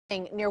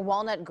Near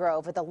Walnut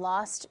Grove at the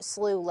Lost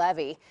Slough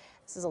Levee.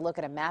 This is a look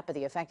at a map of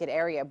the affected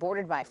area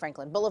bordered by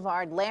Franklin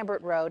Boulevard,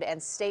 Lambert Road,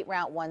 and State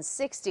Route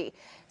 160.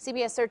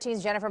 CBS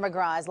 13's Jennifer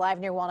McGraw is live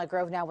near Walnut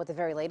Grove now with the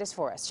very latest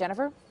for us.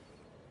 Jennifer?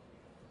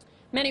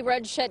 Many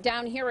roads shut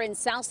down here in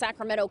South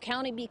Sacramento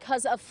County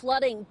because of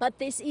flooding, but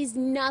this is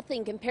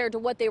nothing compared to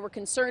what they were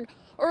concerned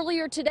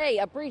earlier today.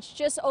 A breach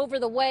just over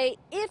the way.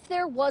 If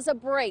there was a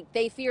break,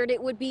 they feared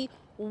it would be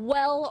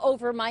well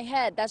over my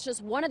head. That's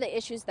just one of the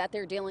issues that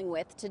they're dealing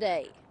with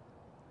today.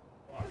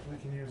 We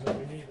can use what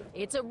we need.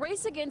 It's a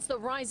race against the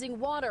rising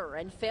water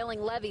and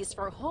failing levees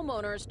for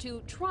homeowners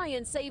to try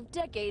and save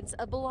decades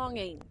of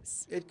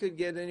belongings. It could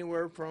get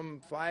anywhere from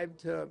 5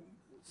 to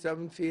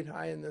 7 feet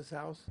high in this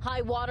house.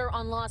 High water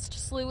on Lost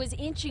Slough is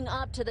inching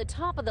up to the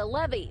top of the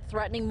levee,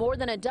 threatening more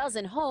than a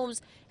dozen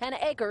homes and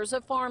acres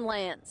of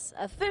farmlands.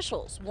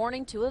 Officials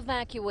warning to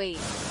evacuate.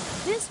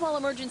 This while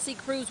emergency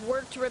crews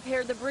work to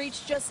repair the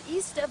breach just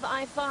east of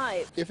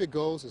I-5. If it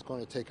goes, it's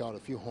going to take out a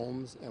few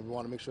homes, and we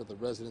want to make sure the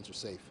residents are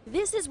safe.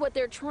 This is what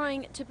they're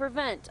trying to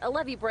prevent. A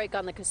levee break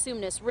on the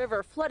Cosumnes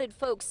River flooded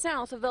folks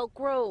south of Elk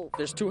Grove.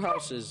 There's two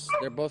houses.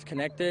 They're both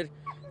connected,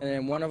 and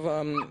then one of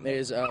them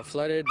is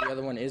flooded, the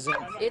other one isn't.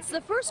 It's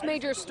the first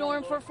major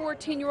storm for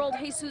 14-year-old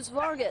Jesus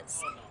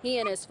Vargas. He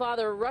and his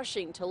father are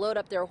rushing to load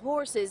up their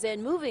horses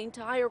and moving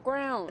to higher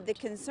ground. The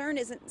concern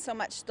isn't so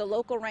much the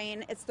local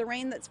rain, it's the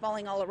rain that's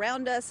falling all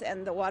around us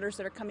and the waters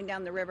that are coming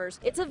down the rivers.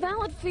 It's a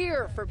valid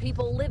fear for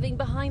people living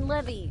behind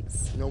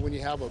levees. You know, when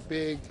you have a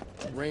big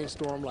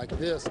rainstorm like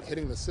this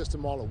hitting the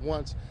system all at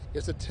once,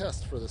 it's a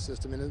test for the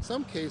system. And in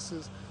some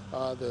cases,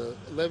 the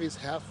levees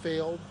have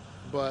failed.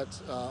 But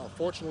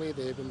fortunately,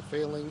 they've been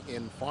failing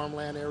in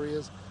farmland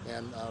areas,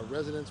 and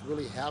residents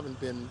really haven't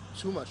been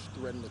too much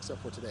threatened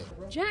except for today.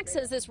 Jack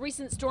says this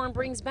recent storm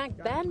brings back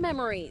bad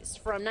memories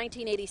from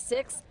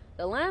 1986,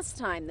 the last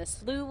time the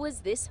slough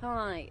was this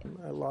high.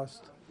 I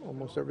lost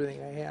almost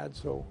everything I had,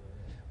 so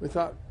we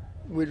thought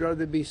we'd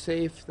rather be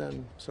safe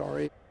than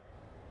sorry.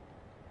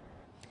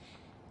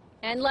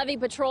 And levee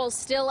patrols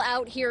still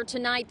out here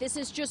tonight. This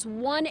is just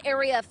one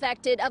area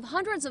affected of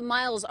hundreds of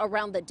miles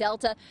around the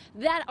Delta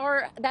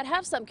that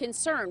have some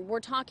concern. We're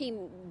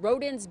talking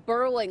rodents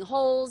burrowing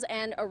holes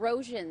and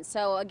erosion.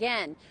 So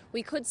again,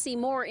 we could see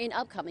more in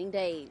upcoming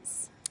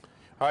days.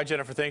 All right,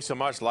 Jennifer, thanks so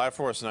much. Live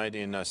for us tonight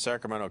in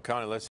Sacramento County. Let's